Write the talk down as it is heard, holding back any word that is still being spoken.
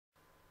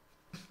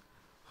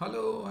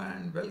Hello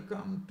and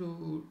welcome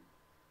to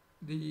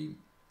the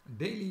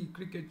daily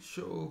cricket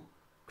show,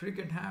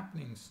 Cricket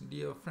Happenings,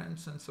 dear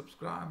friends and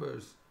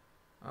subscribers.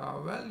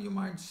 Well, you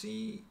might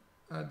see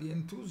the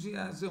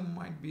enthusiasm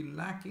might be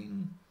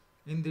lacking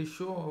in this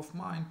show of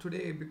mine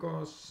today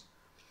because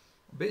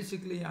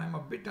basically I'm a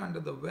bit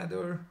under the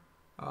weather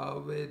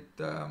with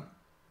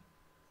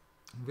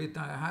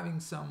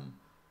having some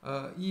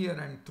ear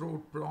and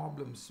throat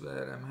problems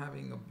where I'm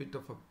having a bit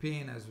of a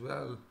pain as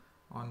well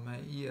on my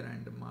ear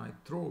and my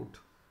throat.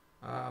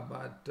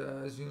 But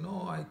as you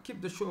know, I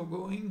keep the show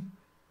going,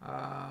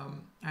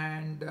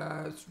 and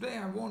today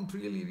I won't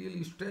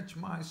really stretch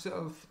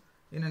myself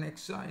in an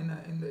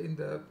in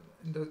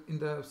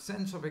the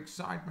sense of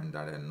excitement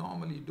that I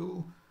normally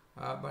do,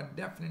 but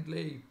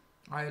definitely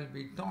I'll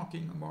be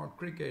talking about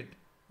cricket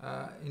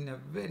in a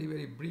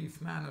very brief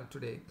manner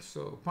today.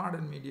 So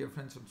pardon me, dear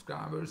friends,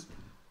 subscribers,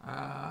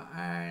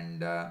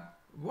 and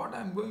what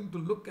I'm going to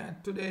look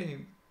at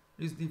today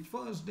is the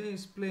first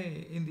day's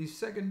play in the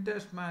second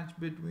test match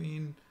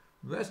between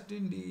West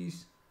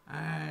Indies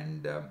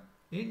and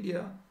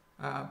India,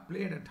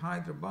 played at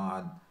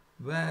Hyderabad,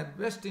 where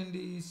West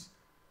Indies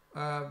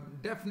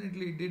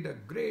definitely did a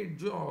great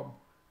job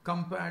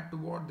compared to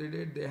what they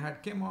did. They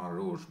had Kemar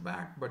Roach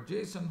back, but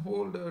Jason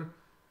Holder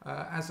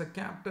as a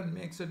captain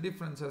makes a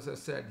difference. As I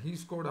said, he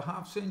scored a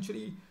half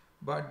century,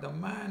 but the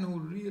man who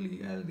really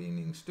held the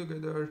innings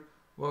together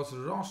was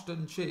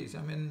Roston Chase.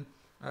 I mean,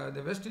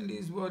 the West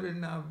Indies were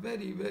in a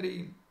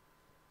very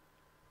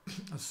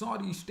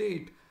sorry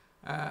state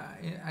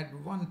at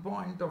one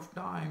point of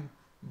time,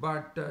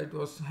 but it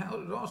was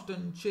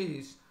Roston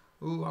Chase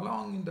who,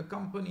 along in the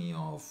company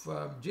of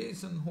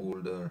Jason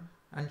Holder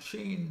and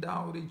Shane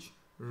Dowrich,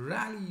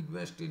 rallied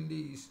West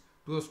Indies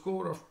to a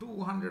score of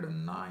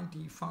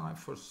 295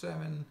 for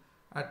 7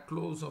 at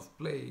close of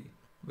play,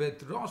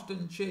 with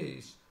Roston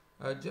Chase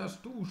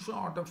just too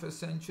short of a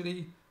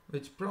century,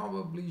 which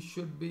probably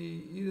should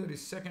be either his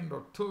second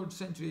or third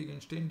century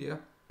against India.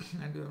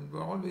 And we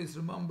always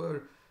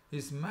remember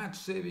his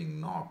match-saving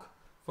knock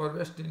for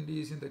West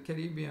Indies in the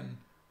Caribbean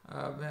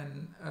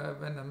when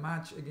a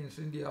match against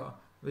India,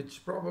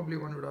 which probably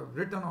one would have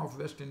written off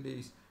West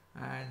Indies,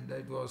 and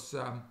it was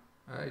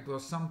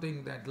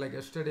something that, like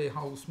yesterday,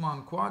 how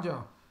Usman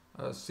Khwaja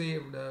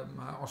saved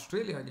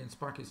Australia against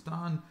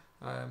Pakistan.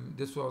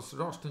 This was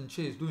Roston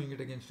Chase doing it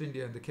against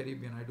India in the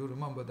Caribbean. I do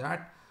remember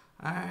that.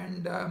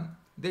 And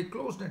they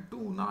closed at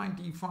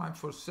 295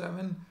 for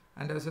 7.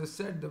 And as I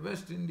said, the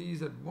West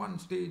Indies at one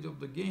stage of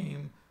the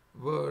game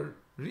were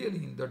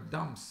really in the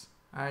dumps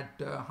at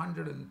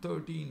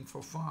 113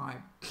 for 5.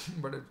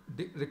 But a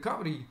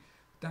recovery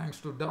thanks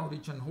to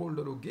Dowrich and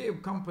Holder, who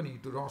gave company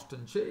to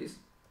Roston Chase.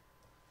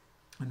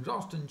 And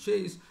Roston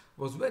Chase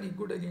was very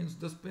good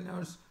against the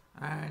spinners,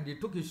 and he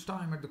took his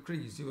time at the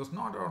crease. He was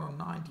not out on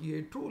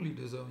 98, truly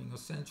deserving a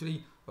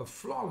century. A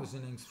flawless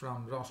innings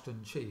from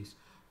Roston Chase,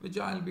 which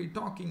I'll be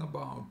talking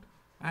about.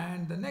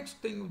 And the next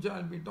thing which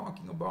I'll be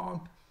talking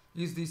about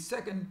is the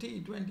second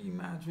T20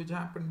 match which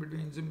happened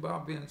between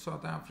Zimbabwe and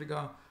South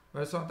Africa,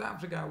 where South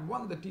Africa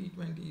won the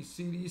T20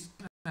 series,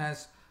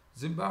 as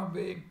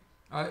Zimbabwe,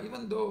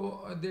 even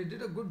though they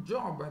did a good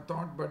job, I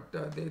thought, but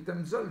they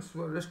themselves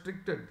were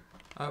restricted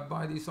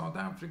by the South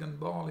African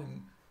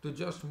bowling to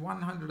just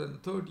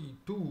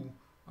 132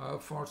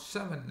 for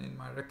 7 in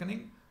my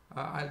reckoning.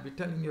 I'll be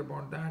telling you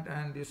about that.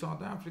 And the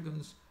South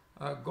Africans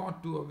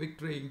got to a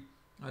victory,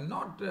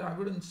 not I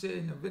wouldn't say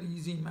in a very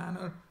easy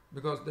manner,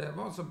 because there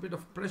was a bit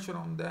of pressure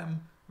on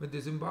them with the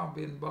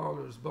Zimbabwean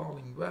bowlers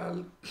bowling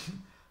well.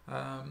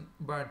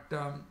 But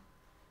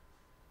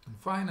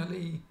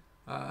finally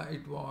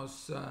it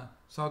was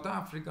South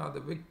Africa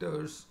the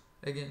victors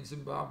against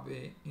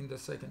Zimbabwe in the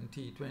second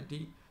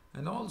T20.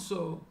 And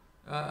also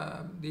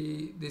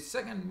the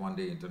second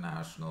one-day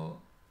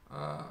international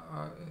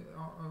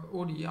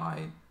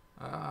ODI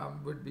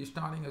would be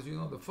starting. As you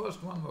know, the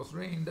first one was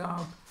rained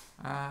out.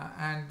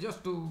 And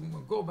just to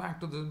go back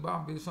to the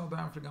Zimbabwe-South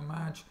Africa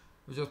match,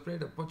 which was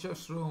played at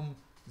Potchefstroom,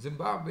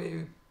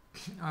 Zimbabwe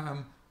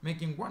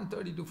making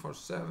 132 for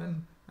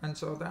 7, and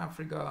South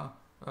Africa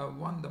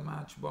won the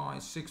match by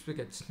 6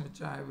 wickets,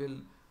 which I will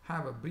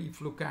have a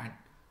brief look at.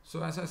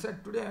 So as I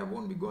said, today I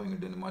won't be going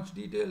into much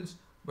details,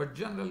 but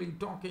generally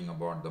talking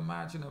about the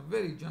match in a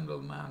very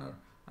general manner.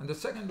 And the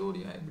second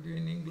ODI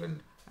between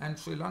England and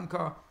Sri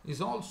Lanka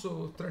is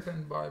also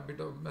threatened by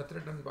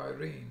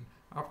rain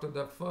after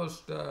the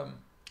first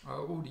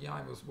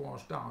ODI was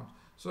washed out.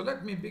 So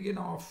let me begin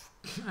off,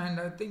 and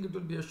I think it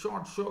will be a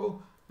short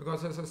show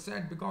because, as I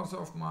said, because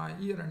of my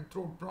ear and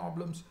throat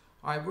problems,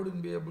 I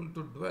wouldn't be able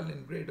to dwell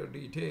in greater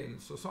detail.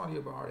 So sorry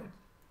about it.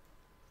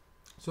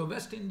 So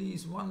West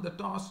Indies won the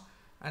toss,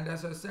 and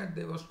as I said,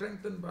 they were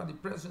strengthened by the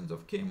presence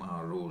of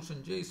Kemar Roach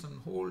and Jason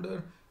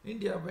Holder.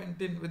 India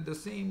went in with the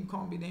same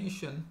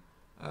combination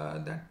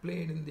that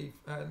played in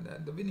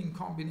the winning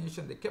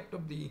combination. They kept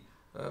up the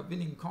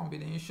winning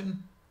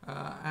combination,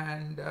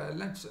 and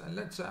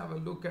let's have a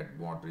look at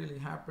what really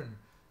happened.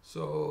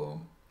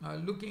 So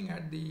looking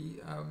at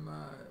the,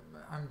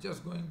 I'm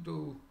just going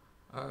to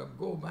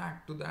go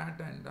back to that,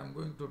 and I'm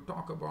going to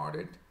talk about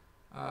it.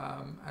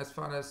 As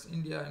far as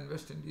India and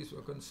West Indies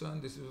were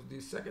concerned, this was the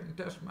second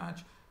test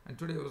match, and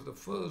today was the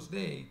first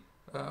day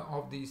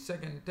of the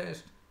second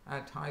test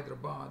at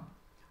Hyderabad.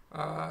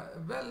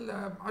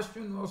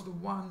 Ashwin was the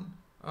one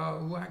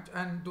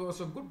and it was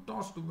a good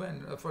toss to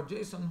win for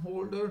Jason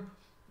Holder.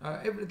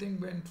 Everything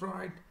went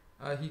right.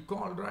 He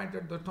called right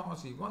at the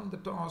toss. He won the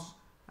toss,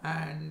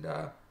 and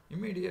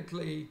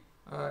immediately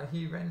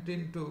he went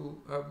into.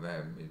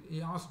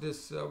 He asked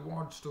his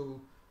wards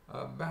to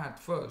bat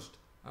first,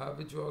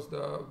 which was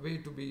the way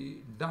to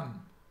be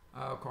done,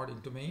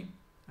 according to me.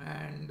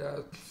 And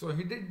so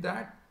he did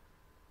that.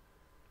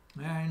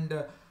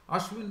 And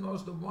Ashwin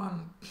was the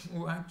one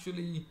who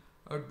actually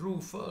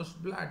drew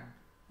first blood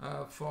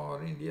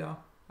for India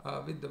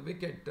with the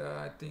wicket,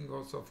 I think,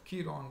 was of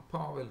Kieron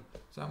Powell.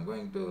 So I'm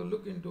going to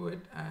look into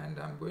it, and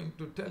I'm going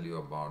to tell you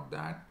about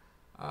that.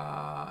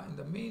 In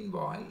the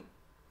meanwhile,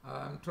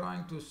 I'm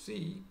trying to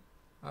see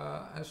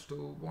as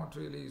to what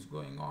really is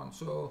going on.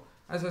 So,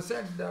 as I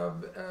said,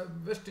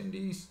 West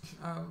Indies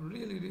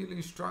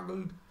really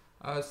struggled.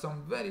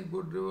 Some very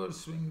good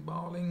reverse swing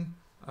bowling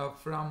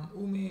from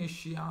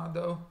Umesh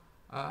Yadav,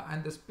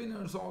 and the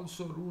spinners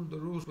also ruled the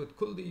roost, with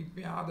Kuldeep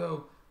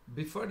Yadav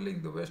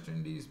befuddling the West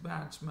Indies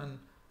batsmen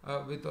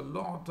with a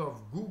lot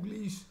of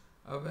googlies,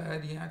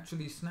 where he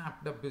actually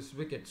snapped up his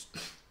wickets.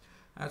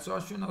 So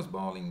Ashwin was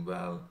bowling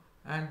well,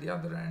 and the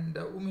other end,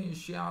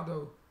 Umesh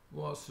Yadav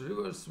was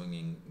reverse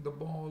swinging the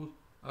ball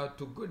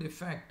to good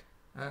effect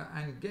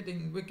and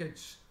getting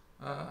wickets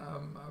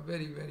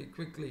very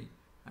quickly.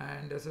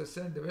 And as I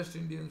said, the West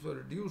Indians were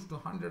reduced to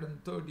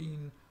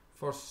 113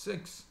 for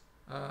 6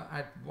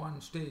 at one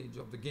stage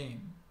of the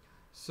game.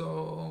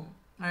 So,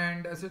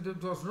 and as it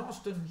was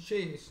Roston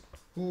Chase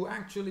who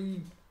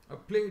actually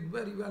played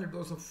very well. It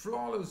was a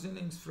flawless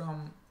innings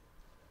from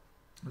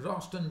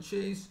Roston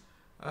Chase.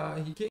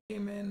 He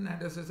came in,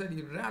 and as I said,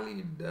 he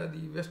rallied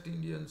the West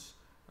Indians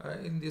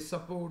in the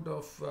support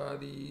of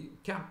the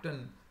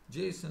captain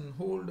Jason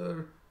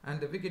Holder and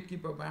the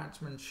wicketkeeper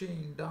batsman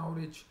Shane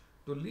Dowrich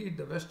to lead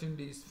the West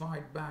Indies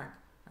fight back,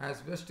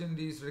 as West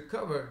Indies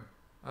recovered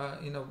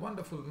in a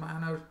wonderful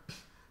manner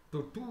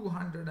to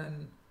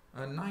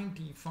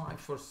 295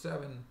 for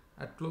 7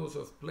 at close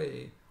of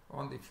play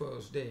on the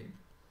first day.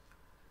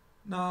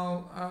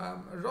 Now,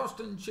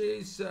 Roston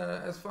Chase,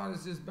 as far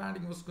as his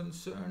batting was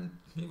concerned,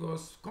 he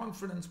was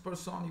confidence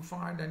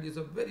personified, and he's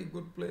a very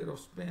good player of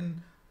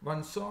spin.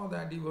 One saw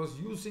that he was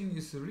using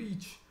his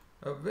reach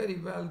very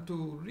well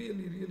to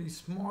really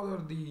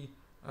smother the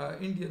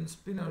Indian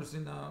spinners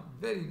in a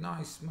very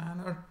nice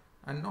manner,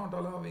 and not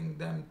allowing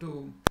them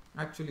to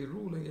actually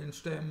rule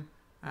against him,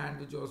 and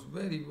which was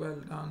very well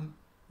done.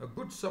 A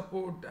good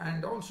support,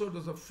 and also it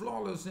was a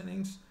flawless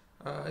innings.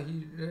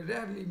 He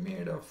rarely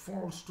made a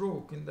false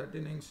stroke in that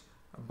innings,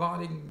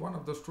 barring one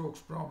of the strokes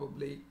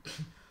probably.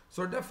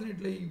 So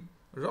definitely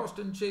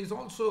Roston Chase.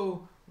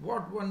 Also,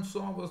 what one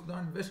saw was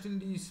that West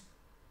Indies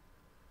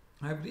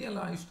have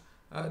realized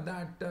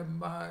that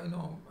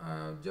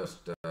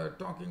just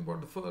talking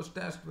about the first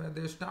test, where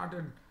they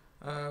started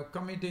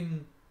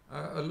committing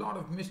a lot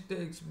of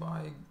mistakes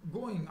by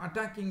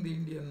attacking the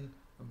Indian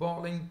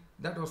bowling.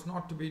 That was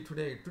not to be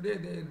today. Today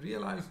they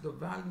realized the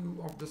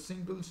value of the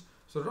singles.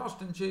 So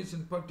Roston Chase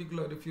in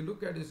particular, if you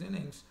look at his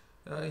innings,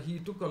 he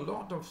took a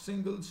lot of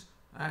singles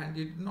and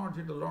he did not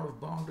hit a lot of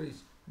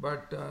boundaries.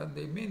 But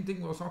the main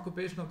thing was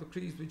occupation of the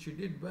crease, which he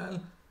did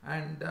well.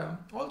 And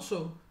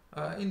also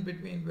in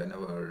between,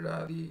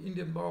 whenever the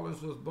Indian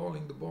bowlers was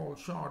bowling the ball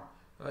short,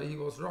 he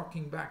was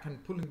rocking back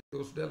and pulling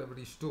those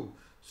deliveries too.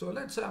 So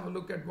let's have a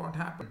look at what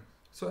happened.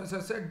 So as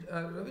I said,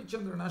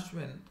 Ravichandran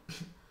Ashwin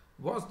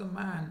was the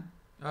man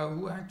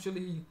who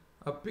actually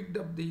picked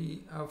up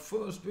the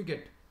first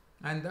wicket,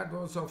 and that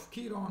was of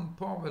Kieron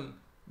Powell,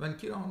 when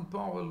Kieron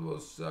Powell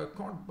was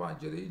caught by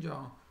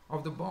Jadeja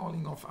of the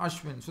bowling of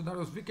Ashwin. So that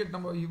was wicket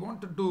number.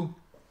 Kieron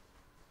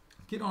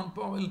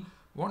Powell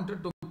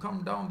wanted to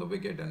come down the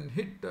wicket and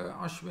hit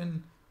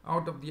Ashwin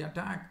out of the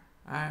attack,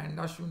 and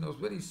Ashwin was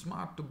very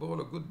smart to bowl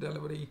a good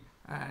delivery,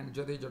 and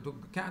Jadeja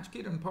took the catch.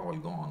 Kieron Powell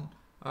gone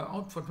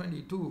out for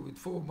 22 with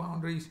 4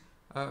 boundaries.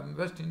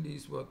 West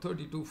Indies were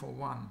 32 for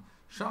 1.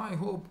 Shai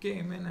Hope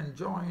came in and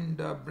joined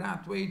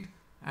Brathwaite,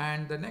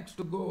 and the next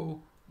to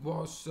go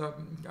was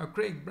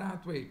Craig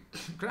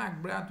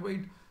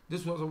Brathwaite.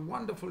 This was a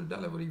wonderful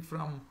delivery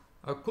from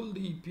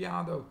Kuldeep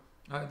Yadav.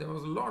 There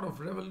was a lot of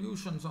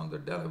revolutions on the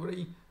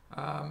delivery.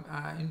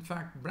 In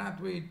fact,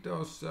 Brathwaite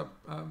was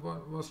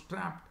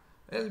trapped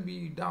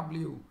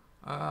LBW.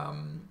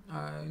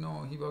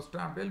 He was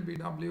trapped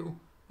LBW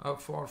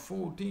for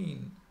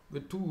 14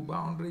 with 2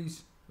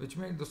 boundaries, which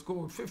made the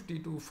score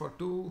 52 for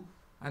 2.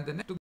 And the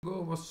next to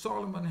go was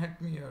Solomon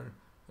Hetmyer.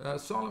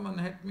 Solomon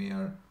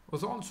Hetmyer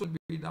was also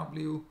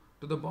BW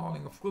to the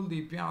bowling of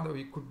Kuldeep Yadav.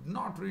 He could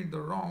not read the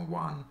wrong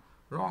one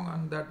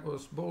that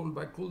was bowled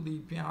by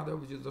Kuldeep Yadav,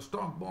 which is the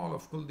stock ball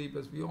of Kuldeep,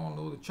 as we all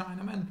know, the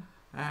Chinaman.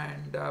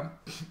 And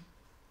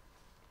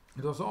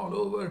it was all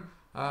over.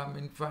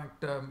 In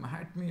fact,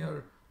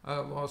 Hetmyer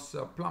was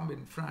plumb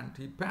in front.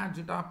 He patched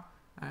it up,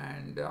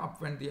 and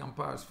up went the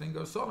umpire's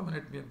finger. Solomon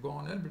Hetmyer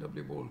gone.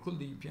 LBW bowled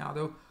Kuldeep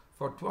Yadav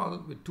for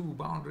 12 with 2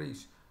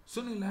 boundaries.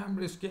 Sunil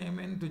Ambris came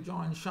in to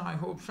join Shai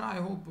Hope. Shai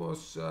Hope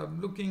was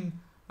looking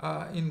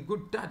in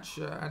good touch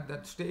at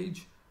that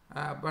stage,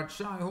 but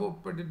Shai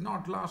Hope did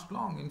not last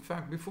long. In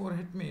fact, before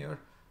Hetmyer,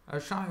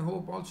 Shai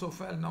Hope also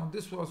fell. Now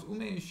this was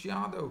Umesh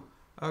Yadav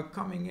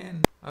coming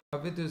in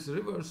with his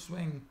reverse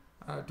swing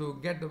to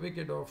get the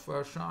wicket of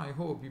Shai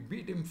Hope. He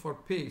beat him for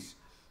pace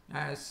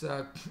as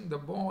the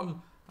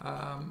ball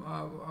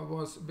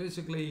was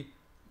basically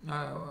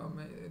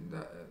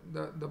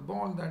the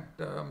ball that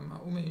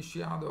Umesh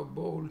Yadav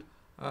bowled.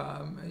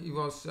 He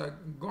was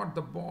got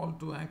the ball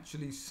to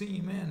actually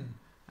seam in,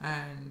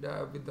 and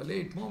with the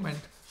late moment,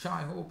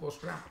 Shai Hope was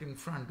trapped in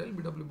front.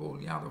 LBW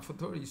bowled Yadav for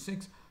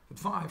 36 with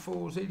 5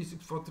 fours,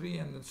 86 for 3,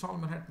 and then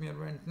Solomon Hetmyer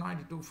went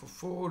 92 for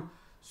 4.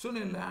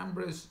 Sunil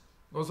Ambris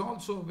was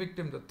also a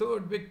victim, the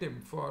third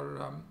victim for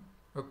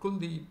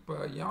Kuldeep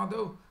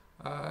Yadav,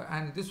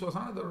 and this was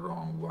another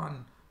wrong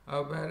one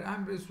where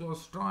Ambris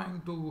was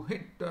trying to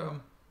hit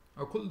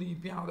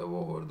Kuldeep Yadav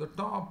over the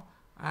top,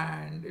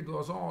 and it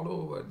was all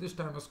over. This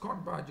time was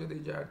caught by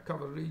Jadeja at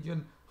cover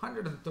region,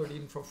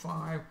 113 for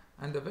 5,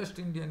 and the West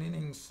Indian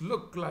innings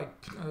looked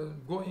like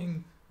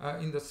going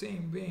in the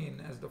same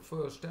vein as the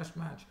first test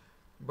match.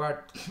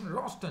 But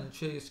Roston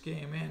Chase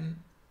came in,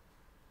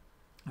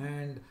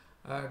 and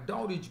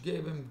Dowditch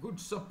gave him good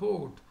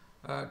support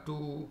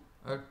to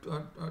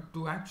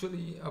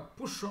actually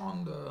push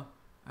on the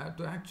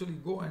to actually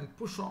go and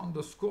push on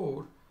the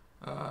score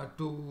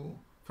to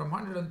from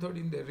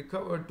 113 they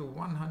recovered to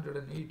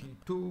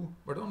 182,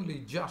 but only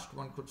just,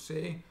 one could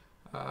say,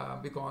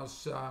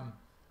 because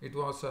it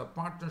was a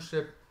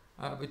partnership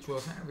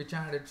which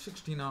added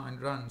 69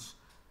 runs,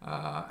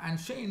 and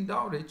Shane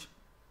Dowditch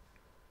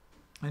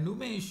and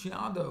Umesh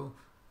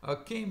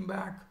Yadav came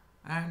back,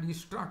 and he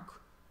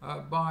struck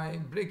by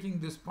breaking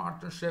this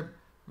partnership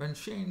when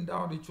Shane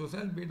Dowditch was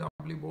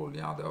LBW bowled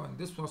Yadav, and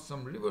this was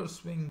some reverse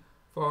swing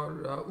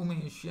for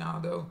Umesh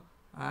Yadav,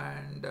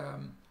 and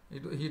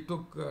he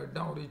took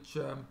Dowditch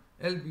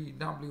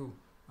LBW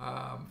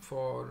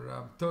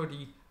for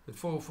 30 with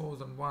 4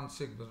 fours and 1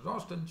 6. But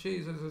Roston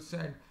Chase, as I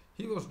said,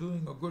 he was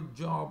doing a good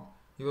job.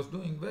 He was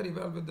doing very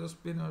well with the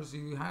spinners.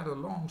 He had a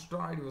long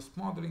stride. He was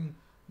smothering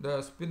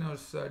the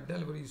spinners'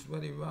 deliveries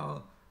very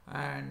well,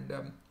 and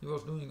he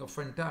was doing a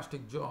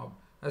fantastic job.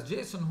 As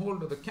Jason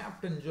Holder, the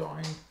captain,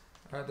 joined,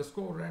 the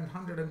score ran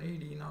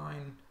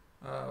 189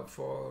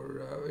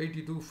 for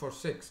 82 for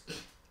 6.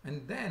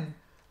 And then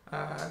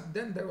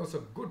there was a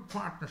good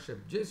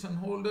partnership. Jason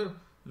Holder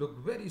looked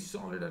very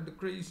solid at the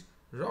crease.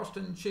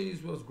 Roston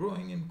Chase was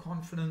growing in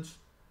confidence,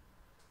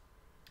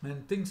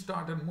 and things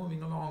started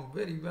moving along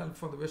very well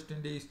for the West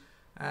Indies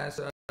as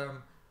a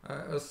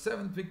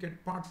 7th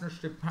wicket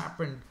partnership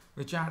happened,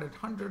 which added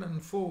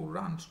 104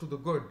 runs to the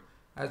good,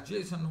 as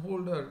Jason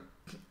Holder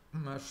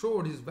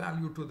showed his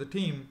value to the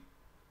team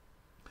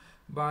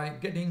by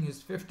getting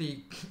his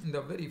 50 in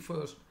the very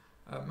first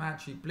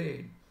match he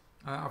played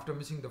after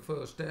missing the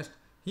first test.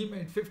 He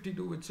made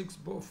 52 with 6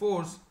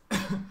 fours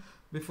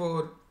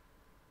before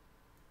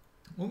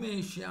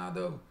Umesh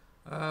Yadav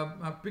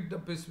picked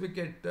up his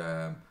wicket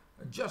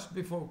just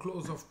before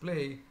close of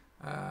play,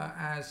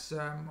 as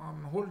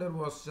Holder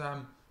was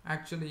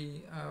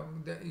actually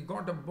he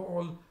got a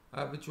ball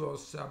which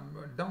was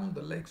down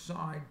the leg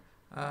side,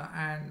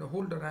 and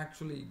Holder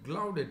actually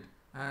gloved it,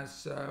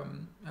 as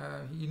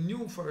he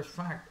knew for a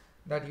fact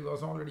that he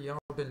was already out,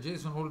 and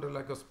Jason Holder,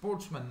 like a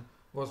sportsman,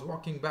 was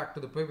walking back to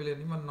the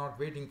pavilion, even not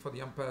waiting for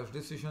the umpire's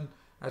decision,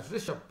 as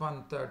Rishabh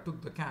Pant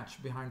took the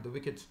catch behind the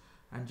wickets,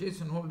 and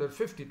Jason Holder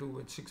 52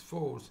 with 6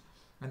 fours.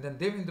 And then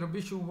Devendra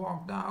Bishu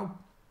walked out,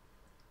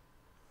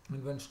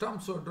 and when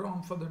stumps were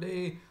drawn for the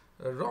day,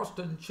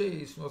 Roston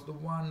Chase was the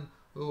one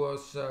who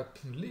was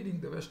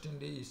leading the West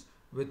Indies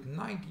with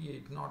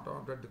 98 not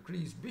out at the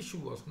crease. Bishu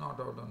was not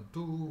out on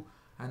 2,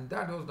 and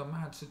that was the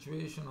match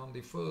situation on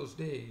the first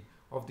day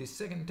of the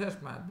second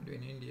test match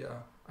between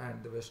India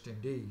and the West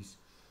Indies.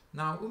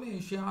 Now,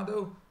 Umesh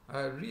Yadav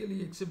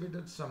really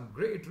exhibited some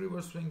great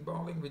reverse swing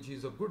bowling, which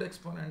is a good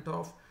exponent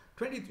of.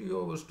 23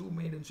 overs, 2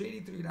 maidens,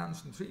 83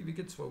 runs and 3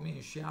 wickets for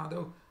Umesh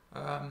Yadav.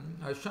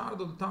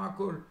 Shardul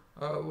Thakur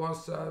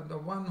was the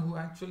one who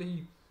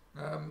actually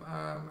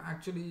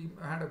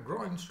had a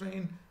groin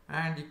strain,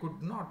 and he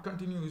could not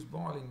continue his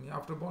bowling.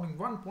 After bowling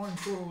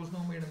 1.4 overs,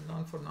 no maiden,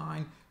 none for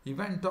 9, he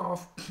went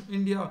off.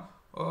 India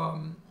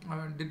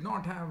did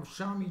not have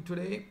Shami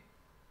today.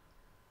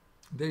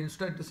 They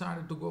instead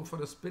decided to go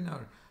for a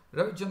spinner.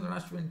 Ravichandran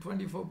Ashwin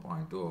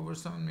 24.2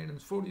 overs, 7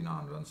 maidens,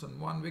 49 runs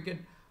and 1 wicket.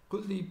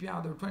 Kuldeep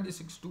Yadav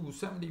 26-2,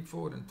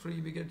 74 and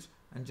 3 wickets.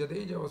 And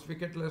Jadeja was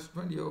wicketless,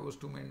 20 overs,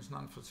 2 maidens,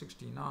 none for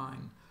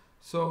 69.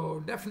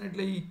 So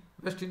definitely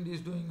West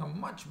Indies doing a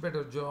much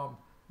better job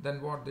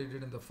than what they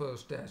did in the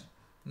first test.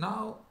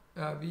 Now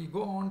we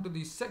go on to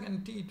the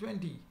second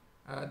T20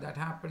 that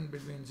happened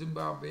between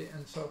Zimbabwe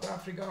and South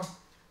Africa.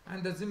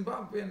 And the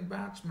Zimbabwean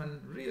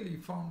batsmen really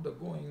found the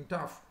going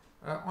tough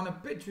on a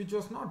pitch which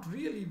was not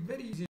really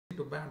very easy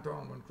to bat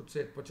on, one could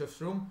say, at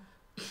Potchefstroom.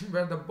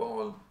 where the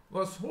ball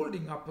was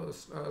holding up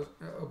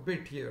a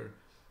bit here.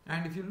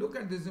 And if you look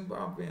at the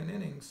Zimbabwean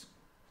innings,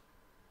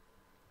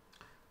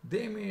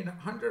 they made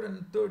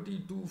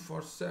 132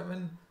 for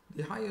 7,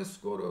 the highest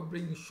scorer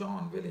being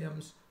Sean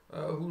Williams,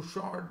 who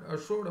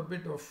showed a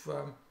bit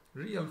of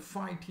real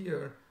fight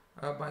here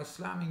by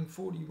slamming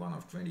 41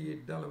 of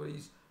 28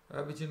 deliveries,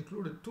 which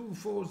included 2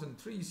 4s and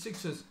 3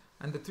 6s,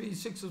 and the 3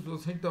 6s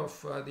was hit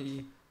off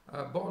the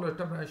bowler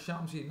Tabraiz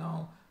Shamsi.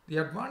 Now, the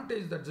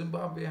advantage that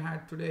Zimbabwe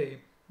had today,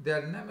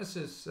 their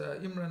nemesis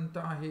Imran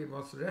Tahir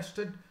was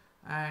rested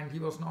and he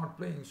was not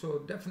playing, so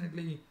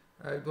definitely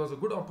it was a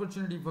good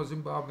opportunity for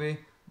Zimbabwe,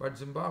 but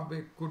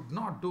Zimbabwe could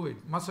not do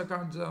it.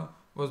 Masakadza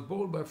was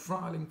bowled by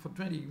Freiling for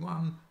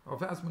 21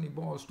 of as many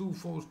balls, 2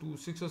 4s, 2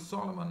 6s.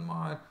 Solomon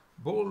Meyer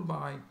bowled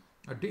by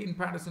Dane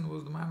Patterson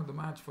was the man of the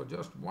match for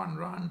just 1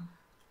 run.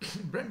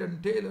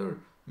 Brendan Taylor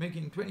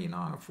making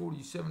 29 of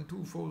 47, 2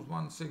 4s,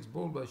 1 6,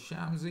 bowled by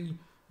Shamsi.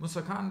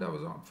 Musakanda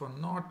was out for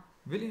naught.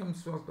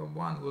 Williams was the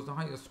one who was the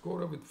highest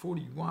scorer with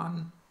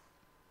 41.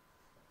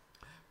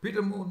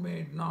 Peter Moore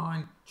made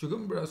 9,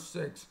 Chigumbura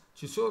 6,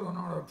 Chisoro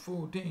not out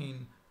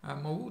 14,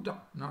 Mawuta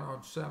not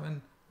out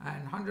 7,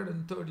 and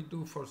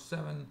 132 for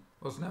 7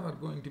 was never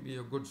going to be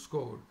a good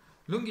score.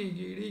 Lungi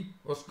Giri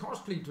was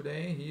costly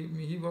today.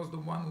 He was the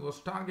one who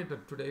was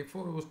targeted today.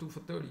 4 overs 2 for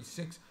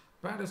 36.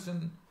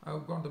 Patterson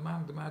got the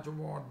man of the match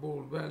award,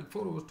 bowled well.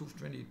 4 overs 2 for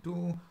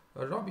 22.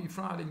 Robbie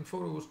Freiling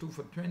 4 overs 2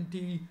 for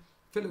 20.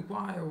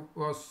 Philukwayo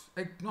was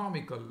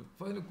economical.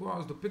 Philukwayo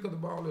was the pick of the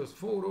bowlers.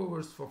 4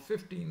 overs for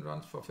 15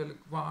 runs for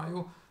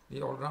Philukwayo,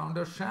 the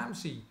all-rounder.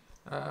 Shamsi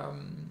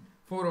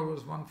 4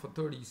 overs 1 for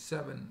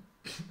 37.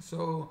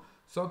 So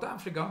South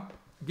Africa,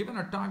 given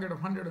a target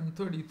of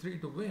 133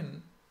 to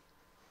win,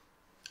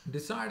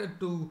 decided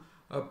to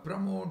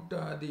promote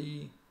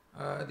the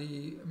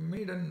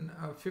maiden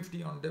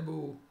 50 on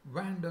debut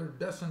Vander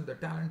Dussen, the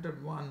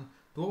talented one,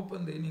 to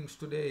open the innings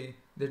today.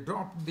 They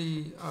dropped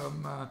the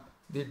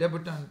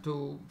debutant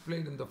who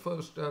played in the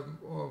first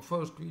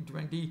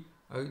T20,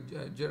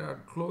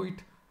 Gerard Cloyt,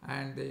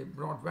 and they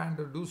brought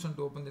Vander Dussen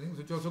to open the innings,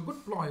 which was a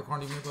good ploy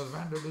according to me, because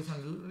Vander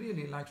Dussen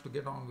really likes to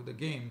get on with the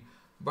game.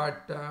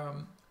 But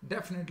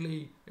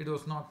definitely it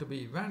was not to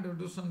be. Vander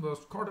Dussen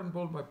was caught and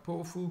bowled by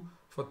Pofu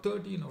for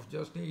 13 of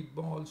just 8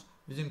 balls,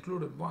 which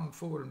included 1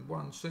 4 and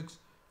 1 6.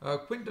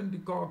 Quinton de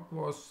Kock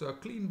was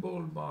clean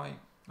bowled by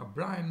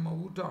Brian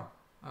Mawuta,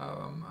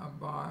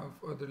 by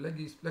the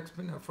leg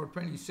spinner for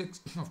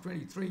 26 of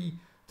 23,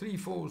 3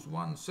 4s,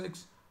 1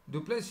 6.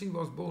 Duplessis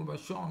was bowled by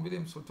Sean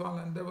Williams for 12,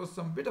 and there was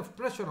some bit of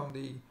pressure on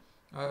the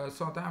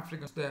South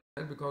Africans there,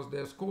 because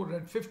their score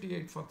read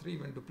 58 for 3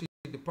 when Duplessis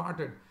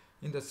departed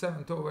in the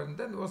 7th over, and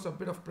then there was a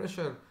bit of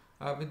pressure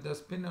with the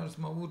spinners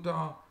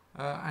Mawuta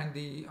and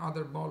the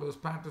other bowlers,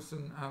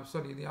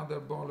 the other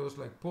bowlers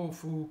like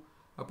Pofu.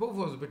 Pofu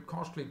was a bit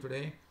costly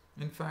today.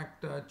 In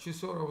fact,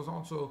 Chisora was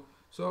also.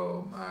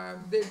 So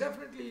they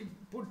definitely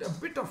put a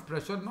bit of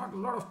pressure, not a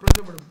lot of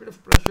pressure, but a bit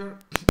of pressure.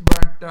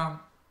 But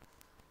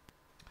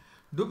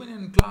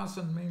Dominion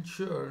Klaasen made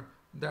sure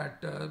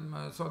that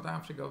South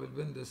Africa will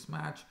win this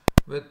match,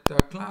 with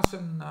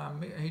Klaasen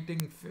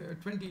hitting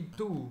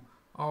 22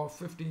 of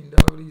 15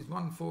 deliveries,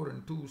 1 4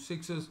 and 2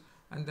 6s,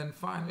 and then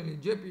finally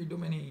JP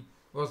Duminy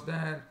was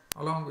there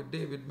along with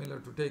David Miller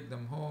to take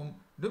them home.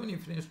 Duminy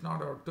finished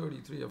not out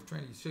 33 of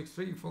 26,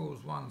 3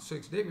 4s, 1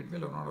 6. David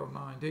Miller not out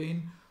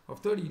 19 of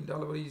 13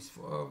 deliveries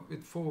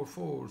with 4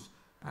 4s,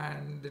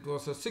 and it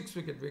was a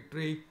 6-wicket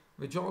victory,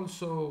 which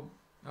also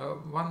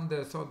won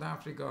the South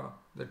Africa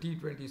the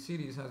T20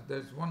 series. As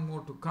there's one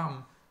more to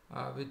come,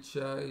 which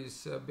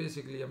is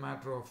basically a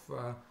matter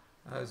of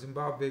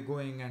Zimbabwe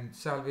going and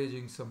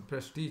salvaging some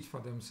prestige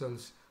for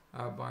themselves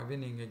by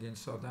winning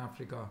against South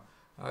Africa.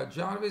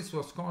 Jarvis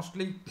was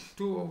costly,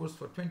 2 overs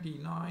for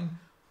 29.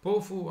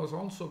 Pofu was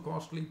also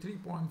costly,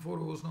 3.4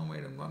 overs no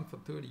made and 1 for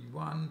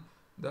 31.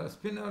 The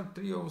spinner,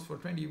 3 overs for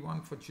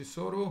 21 for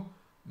Chisoro.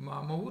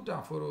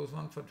 Mawuta, 4 overs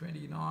 1 for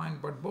 29,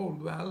 but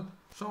bowled well.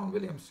 Sean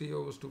Williams, 3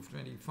 overs 2 for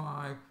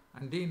 25,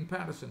 and Dane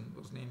Patterson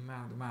was named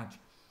man of the match.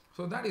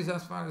 So that is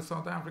as far as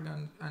South Africa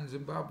and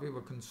Zimbabwe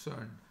were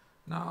concerned.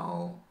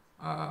 Now,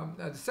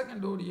 the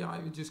second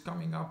ODI, which is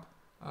coming up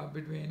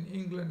between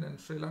England and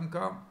Sri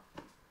Lanka,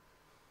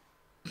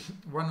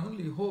 one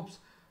only hopes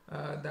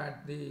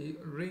that the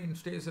rain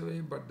stays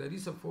away, but there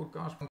is a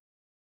forecast. One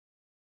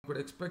could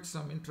expect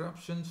some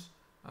interruptions,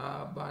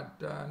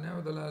 but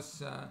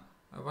nevertheless,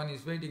 one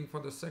is waiting for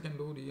the second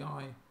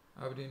ODI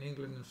between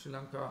England and Sri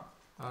Lanka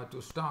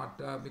to start,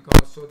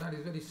 because so that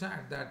is very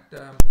sad that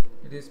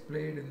it is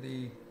played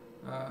in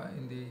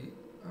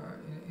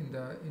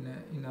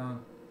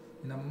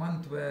a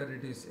month where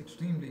it is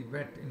extremely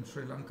wet in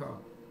Sri Lanka,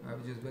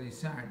 which is very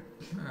sad.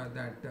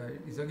 That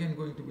it is again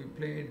going to be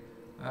played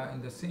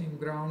in the same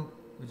ground,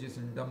 which is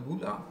in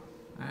Dambulla.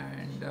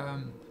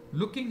 And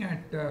looking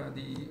at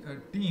the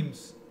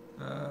teams,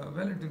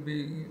 well, it will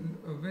be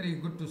very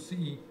good to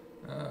see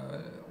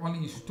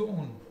Ollie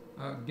Stone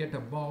get a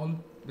ball,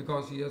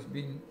 because he has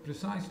been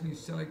precisely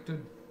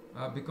selected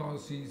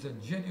because he is a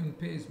genuine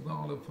pace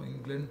bowler for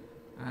England,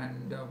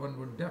 and one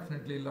would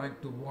definitely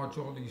like to watch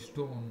Ollie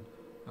Stone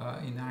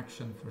in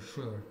action for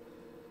sure.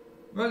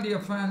 Well, dear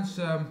fans,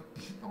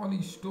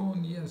 Ollie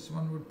Stone, yes,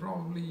 one would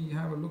probably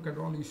have a look at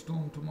Ollie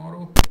Stone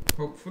tomorrow,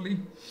 hopefully.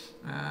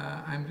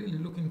 I'm really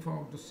looking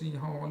forward to see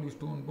how Ollie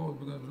Stone bowls,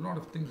 because a lot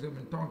of things have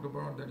been talked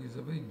about, that he's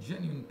a very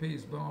genuine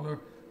pace bowler.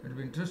 It'll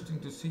be interesting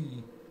to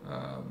see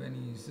when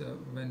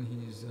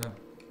he's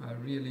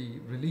really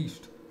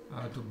released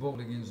to bowl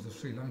against the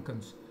Sri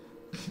Lankans.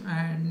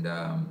 And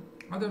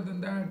other than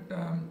that,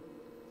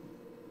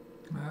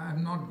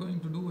 I'm not going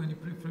to do any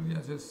pre-preview.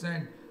 As I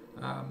said,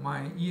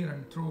 my ear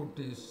and throat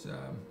is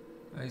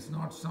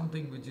not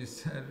something which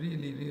is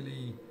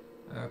really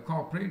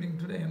cooperating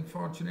today,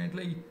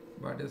 unfortunately.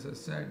 But as I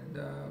said,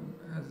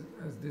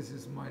 as this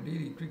is my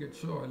daily cricket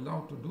show, I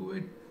love to do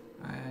it,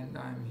 and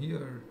I'm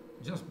here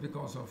just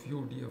because of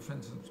you, dear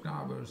friends and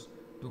subscribers,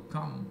 to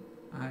come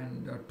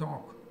and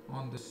talk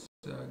on this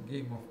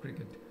game of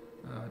cricket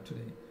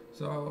today.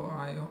 So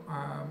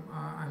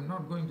I'm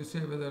not going to say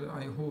whether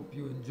I hope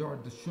you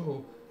enjoyed the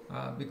show,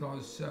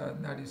 because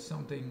that is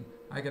something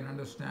I can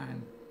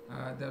understand.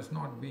 There's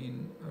not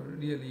been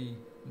really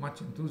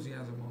much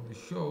enthusiasm on the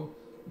show,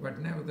 but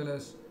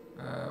nevertheless,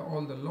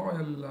 all the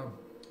loyal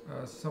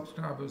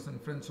subscribers and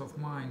friends of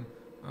mine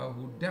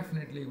who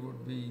definitely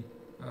would be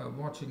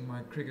watching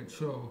my cricket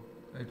show,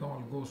 it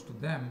all goes to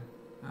them,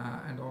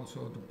 and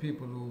also to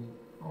people who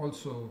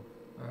also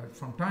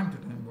from time to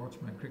time watch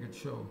my cricket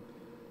show.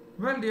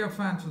 Well, dear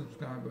fans and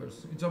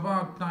subscribers, it's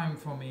about time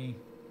for me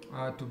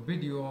to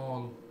bid you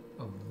all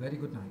a very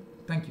good night.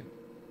 Thank you.